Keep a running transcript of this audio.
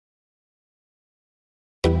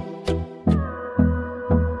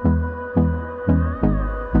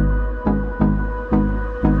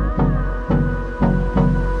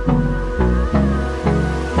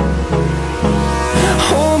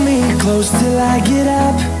close till I get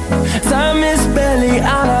up. Time is barely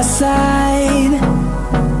on our side.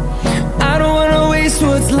 I don't wanna waste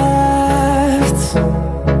what's left.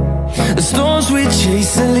 The storms we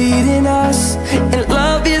chase are leading us, and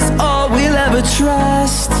love is all we'll ever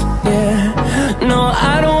trust. Yeah, no,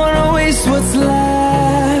 I don't wanna waste what's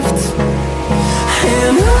left.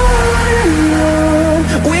 And on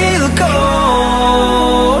we'll go,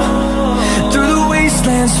 through the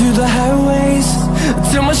wastelands, through the highways,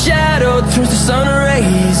 till my shadow turns to sun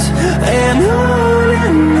rays. And on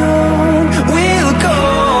we'll go,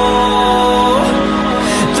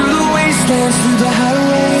 through the wastelands, through the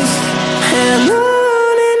highways, and on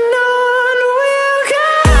we'll go.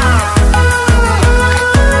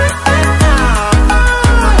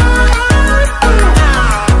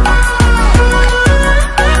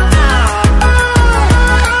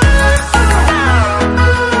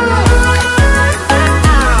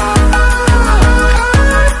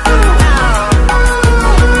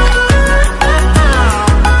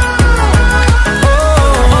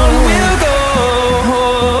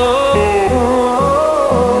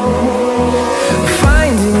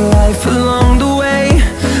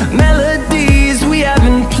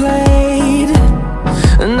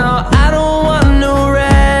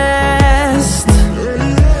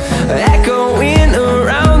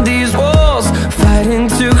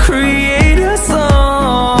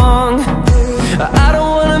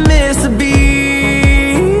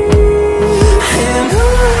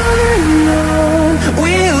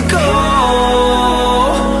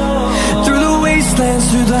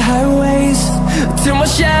 Through the highways, till my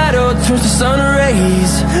shadow turns to sun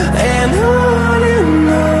rays. And on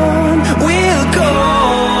we'll go,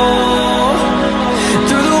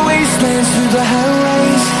 through the wastelands, through the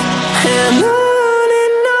highways, and on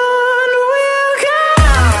we'll go.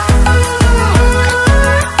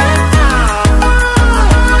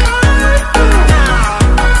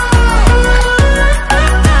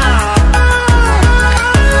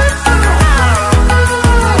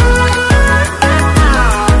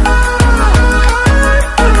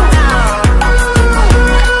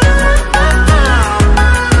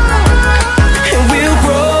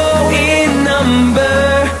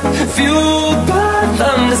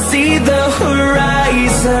 See the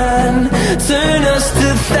horizon, turn us to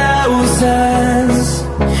thousands,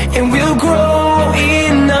 and we'll grow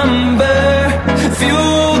in number,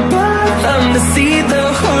 fueled by them. To see the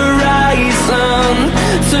horizon,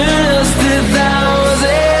 turn us to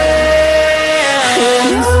thousands,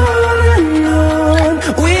 and on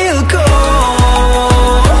we'll go,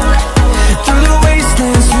 through the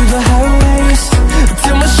wastelands, through the highways,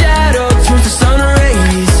 till my shadow turns to sun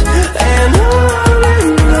rays. And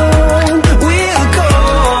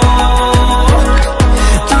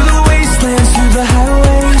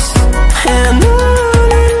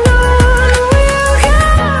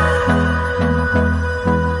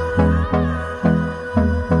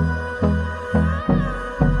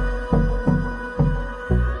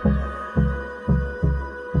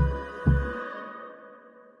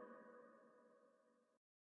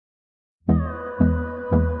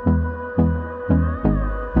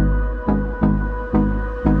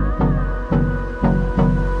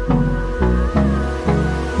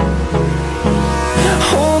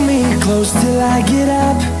close till I get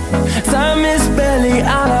up. Time is barely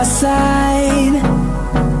on our side.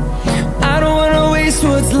 I don't wanna waste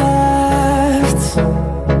what's left.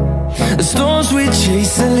 The storms we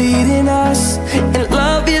chase are leading us, and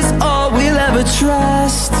love is all we'll ever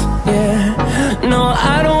trust. Yeah, no,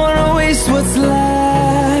 I don't